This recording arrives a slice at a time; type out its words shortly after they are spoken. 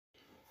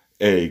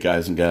Hey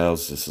guys and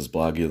gals, this is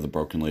Bloggy of the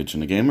Broken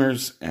Legion of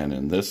Gamers, and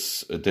in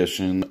this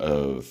edition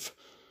of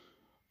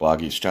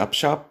Bloggy's Chop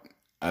Shop,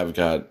 I've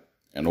got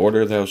an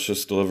order that was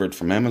just delivered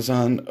from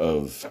Amazon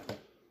of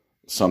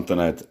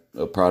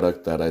a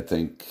product that I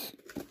think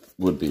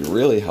would be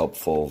really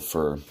helpful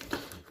for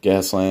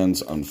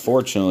Gaslands.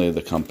 Unfortunately,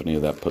 the company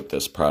that put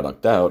this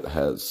product out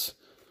has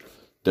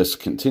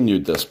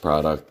discontinued this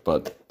product,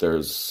 but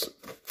there's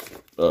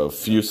a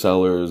few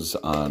sellers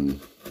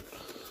on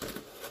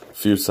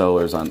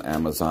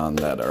Amazon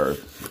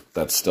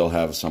that still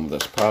have some of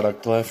this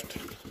product left,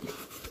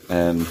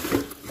 and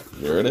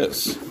here it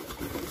is.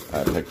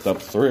 I picked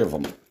up 3 of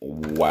them.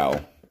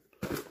 Wow.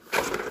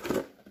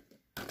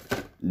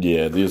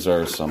 Yeah, these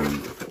are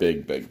some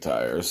big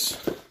tires.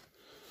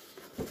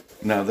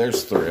 Now,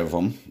 there's 3 of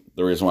them.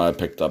 The reason why I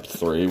picked up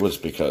 3 was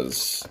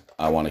because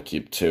I want to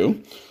keep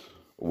 2.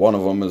 One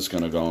of them is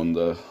going to go in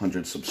the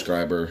 100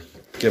 subscriber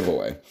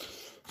giveaway.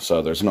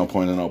 So there's no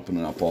point in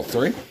opening up all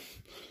 3.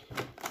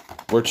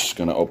 We're just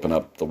going to open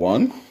up the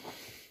one.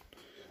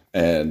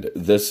 And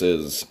this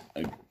is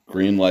a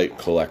Greenlight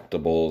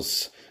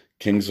Collectibles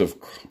Kings of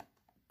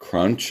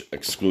Crunch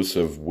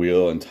exclusive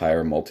wheel and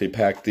tire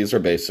multi-pack. These are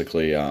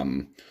basically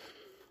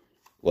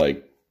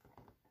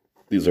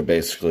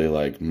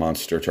like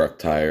monster truck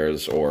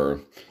tires,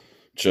 or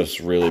just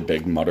really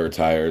big mudder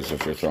tires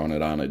if you're throwing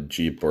it on a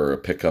Jeep or a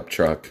pickup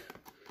truck.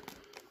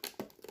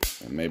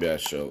 And maybe I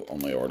should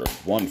only order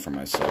 1 for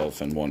myself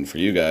and 1 for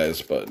you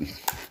guys, but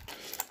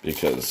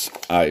because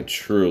I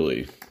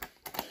truly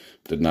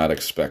did not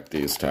expect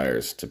these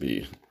tires to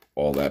be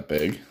all that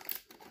big.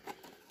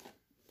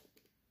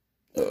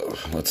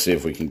 Let's see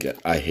if we can get...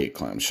 I hate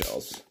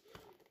clamshells.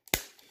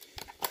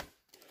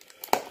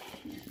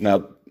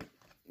 Now,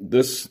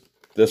 this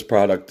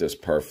product is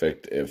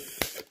perfect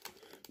if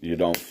you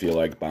don't feel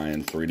like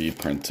buying 3D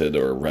printed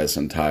or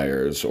resin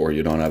tires, or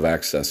you don't have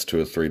access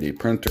to a 3D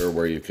printer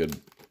where you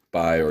could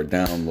buy or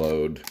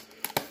download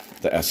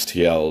the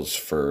STLs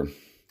for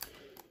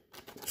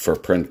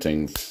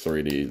printing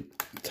 3D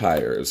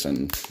tires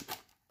and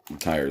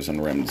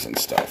rims and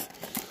stuff.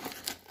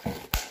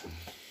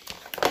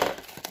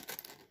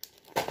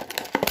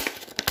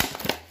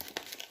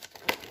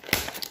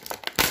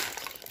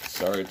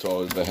 Sorry to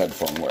all the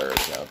headphone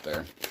wearers out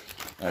there.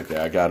 Okay,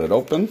 I got it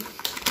open.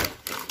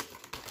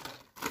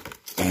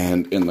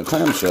 And in the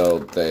clamshell,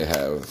 they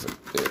have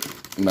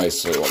it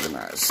nicely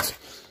organized.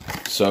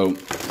 So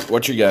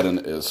what you're getting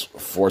is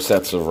 4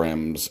 sets of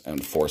rims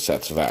and 4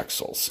 sets of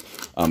axles.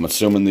 I'm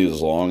assuming the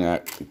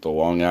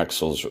long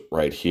axles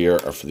right here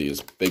are for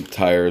these big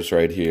tires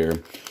right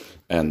here,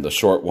 and the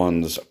short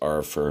ones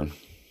are for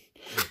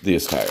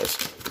these tires.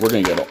 We're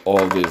gonna get all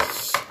of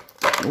these.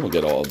 We'll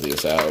get all of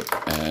these out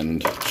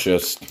and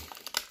just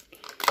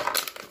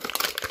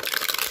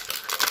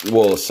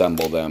we'll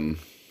assemble them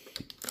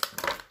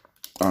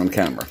on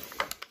camera.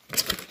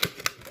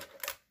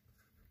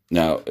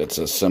 Now, it's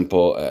as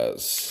simple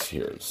as,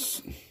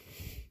 here's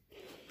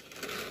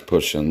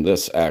pushing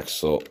this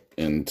axle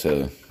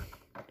into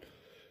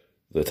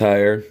the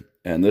tire.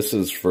 And this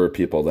is for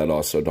people that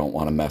also don't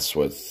want to mess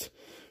with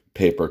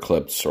paper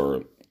clips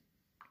or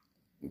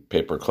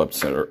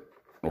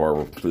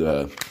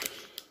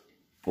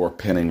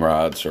pinning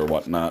rods or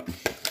whatnot.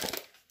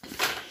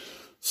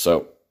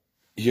 So,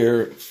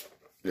 here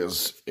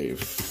is a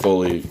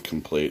fully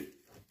complete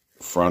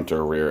front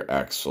or rear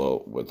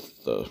axle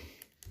with the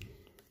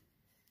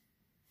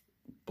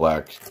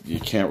black. You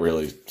can't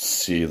really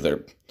see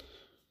they're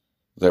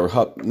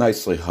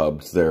nicely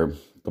hubbed. They're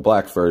the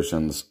black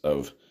versions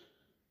of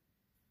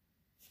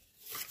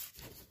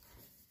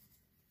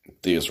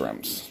these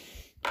rims.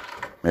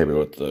 Maybe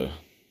with the...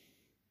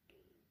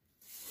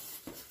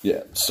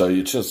 Yeah, so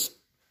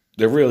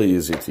they're really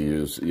easy to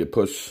use. You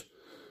push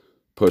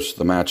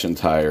the matching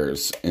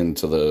tires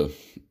into the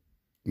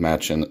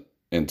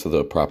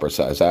proper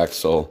size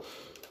axle.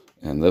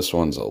 And this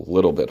one's a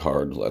little bit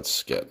hard.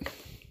 Let's get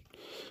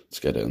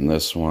in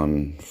this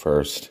one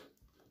first.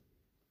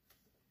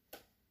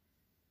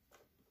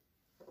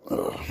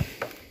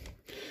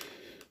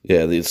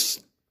 Yeah,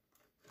 these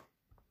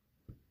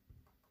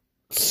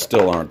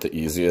still aren't the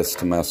easiest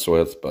to mess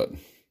with, but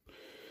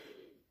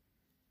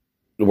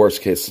the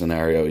worst case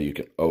scenario, you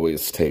can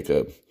always take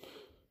a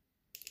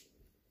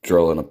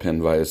drill and a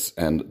pin vise,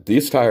 and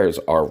these tires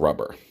are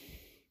rubber.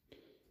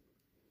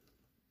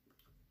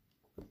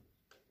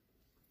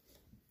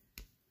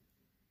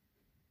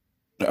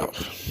 Oh.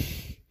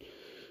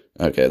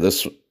 Okay,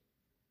 this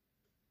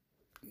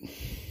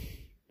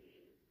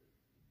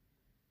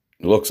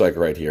looks like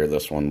right here,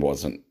 this one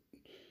wasn't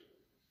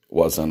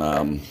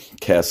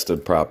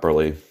casted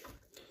properly.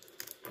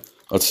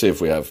 Let's see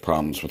if we have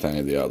problems with any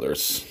of the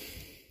others.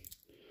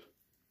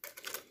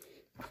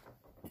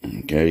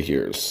 Okay,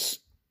 here's...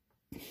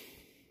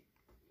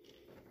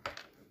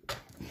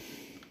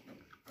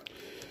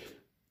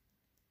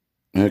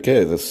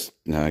 Okay,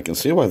 now I can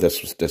see why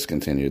this was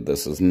discontinued.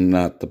 This is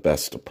not the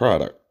best of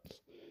product.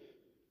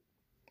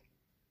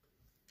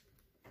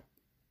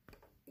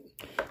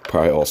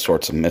 Probably all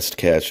sorts of mist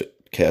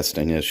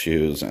casting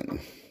issues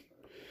and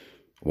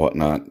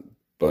whatnot.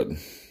 But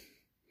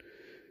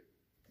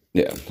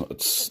yeah,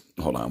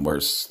 hold on.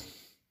 Where's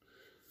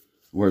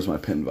my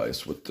pin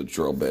vise with the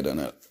drill bit in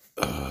it?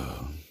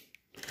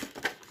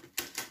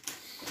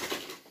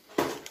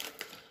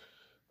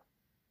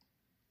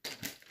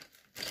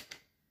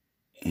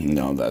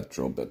 No, that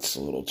drill bit's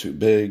a little too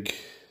big.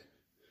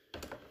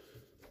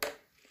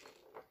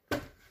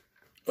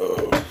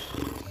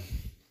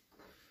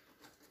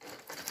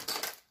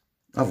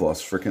 I've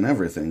lost freaking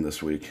everything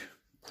this week.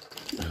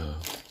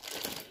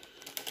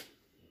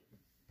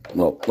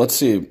 Well, let's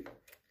see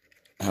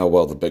how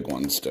well the big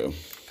ones do.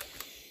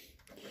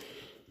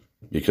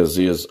 Because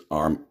these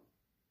are...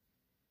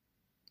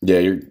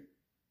 Yeah,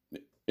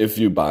 if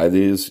you buy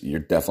these, you're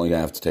definitely going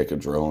to have to take a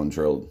drill and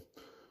drill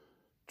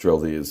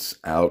these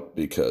out,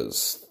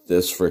 because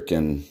this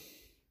freaking...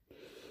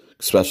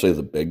 Especially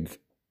the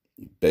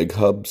big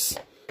hubs...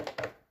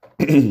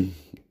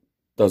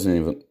 doesn't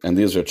even... And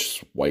these are just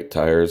white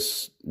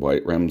tires,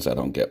 white rims. I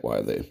don't get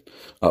why they...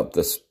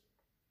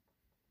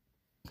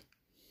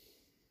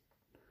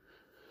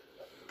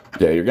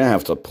 Yeah, you're going to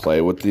have to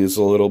play with these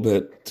a little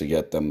bit to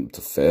get them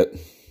to fit.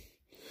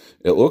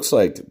 It looks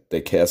like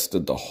they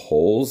casted the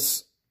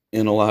holes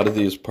in a lot of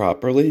these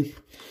properly,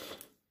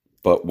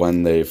 but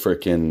when they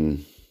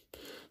freaking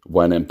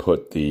went and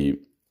put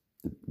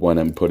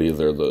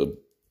either the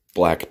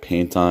black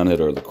paint on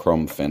it or the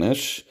chrome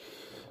finish,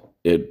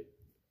 they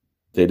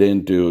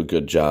didn't do a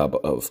good job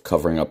of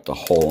covering up the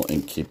hole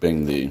and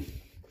keeping the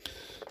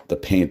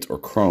paint or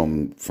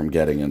chrome from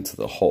getting into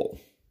the hole.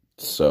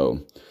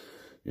 So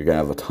you're going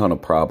to have a ton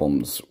of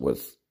problems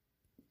with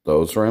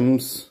those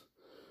rims,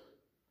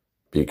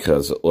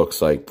 because it looks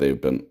like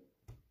the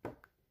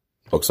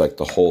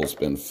hole's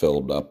been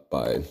filled up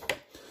by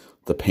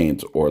the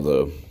paint or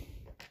the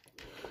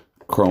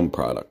chrome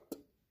product.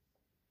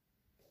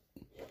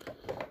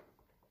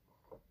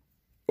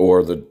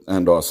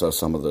 And also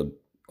some of the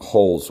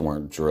holes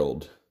weren't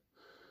drilled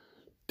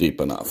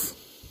deep enough.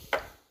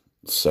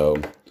 So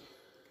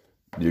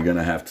you're going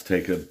to have to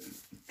take a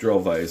drill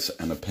vise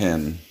and a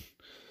pin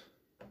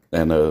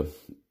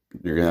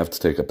you're going to have to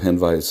take a pin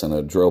vise and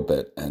a drill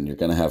bit, and you're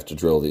going to have to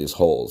drill these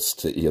holes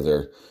to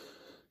either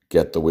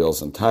get the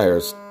wheels and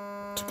tires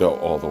to go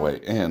all the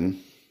way in,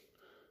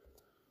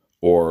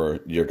 or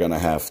you're going to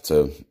have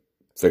to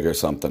figure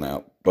something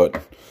out.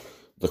 But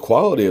the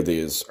quality of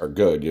these are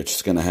good. You're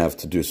just going to have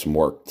to do some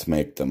work to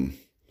make them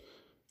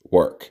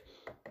work.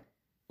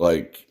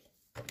 Like,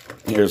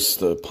 here's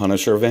the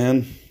Punisher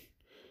van.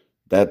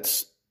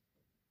 That's,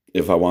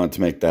 if I wanted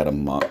to make that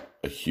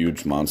a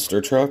huge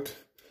monster truck,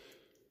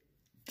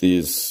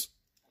 these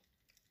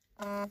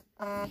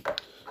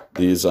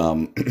these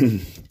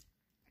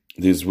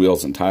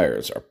wheels and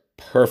tires are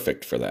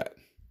perfect for that.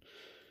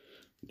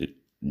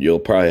 You'll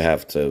probably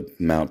have to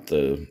mount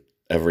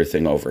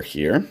everything over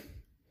here,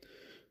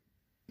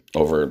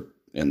 over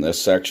in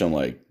this section,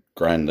 like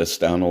grind this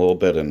down a little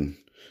bit and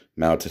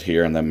mount it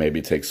here, and then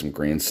maybe take some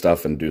green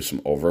stuff and do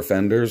some over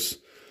fenders,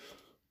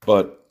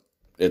 but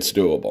it's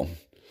doable.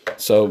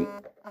 So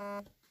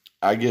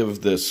I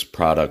give this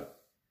product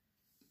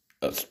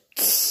a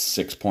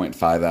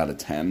 6.5 out of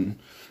 10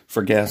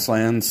 for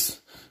Gaslands.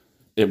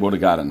 It would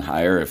have gotten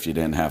higher if you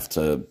didn't have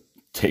to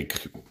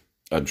take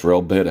a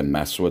drill bit and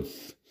mess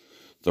with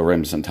the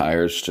rims and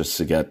tires just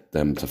to get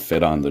them to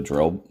fit on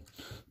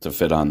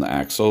the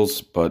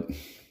axles. But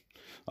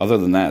other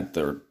than that,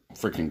 they're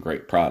freaking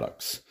great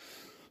products.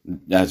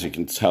 As you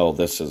can tell,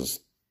 this is,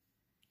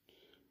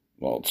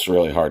 well, it's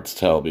really hard to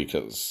tell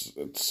because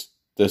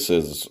this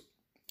is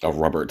a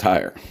rubber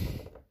tire.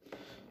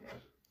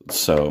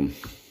 So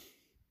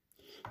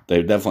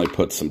they definitely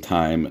put some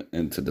time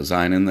into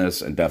designing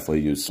this and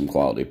definitely used some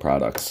quality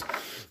products.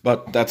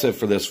 But that's it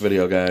for this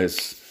video,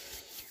 guys.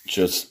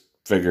 Just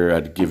figure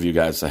I'd give you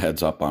guys a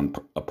heads up on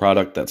a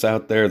product that's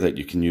out there that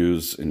you can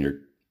use for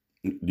your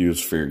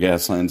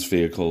Gaslands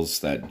vehicles,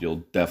 that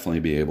you'll definitely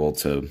be able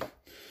to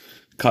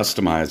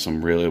customize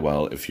them really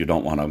well if you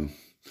don't want to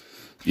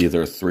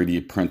either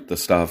 3D print the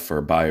stuff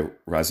or buy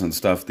resin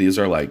stuff. These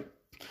are like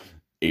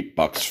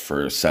 $8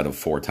 for a set of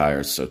 4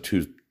 tires, so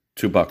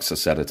 $2 a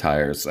set of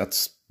tires.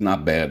 That's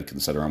not bad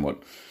considering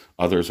what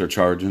others are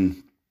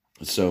charging.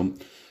 So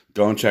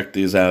go and check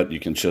these out. You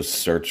can just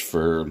search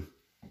for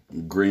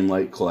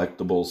Greenlight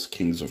Collectibles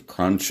Kings of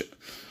Crunch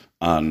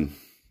on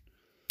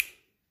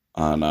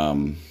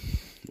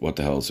what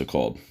the hell is it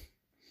called?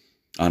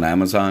 On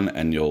Amazon,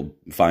 and you'll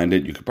find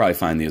it. You could probably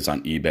find these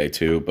on eBay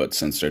too, but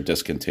since they're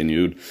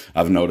discontinued,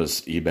 I've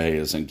noticed eBay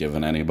isn't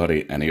giving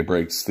anybody any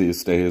breaks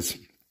these days.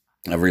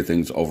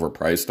 Everything's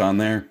overpriced on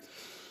there.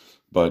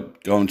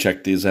 But go and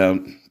check these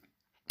out.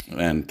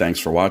 And thanks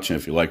for watching.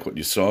 If you like what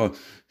you saw,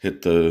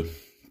 hit the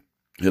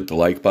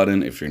like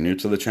button. If you're new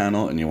to the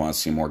channel and you want to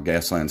see more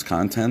Gaslands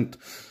content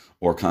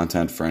or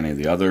content for any of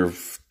the other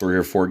 3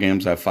 or 4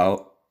 games I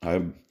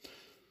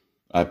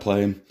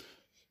play,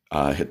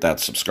 hit that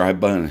subscribe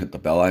button and hit the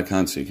bell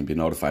icon so you can be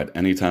notified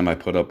anytime I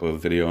put up a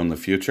video in the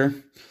future.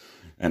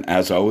 And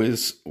as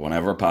always,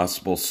 whenever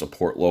possible,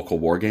 support local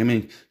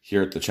wargaming.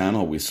 Here at the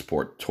channel, we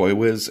support Toy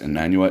Wiz in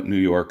Nanuet, New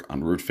York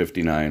on Route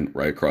 59,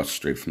 right across the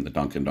street from the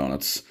Dunkin'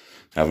 Donuts.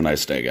 Have a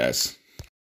nice day, guys.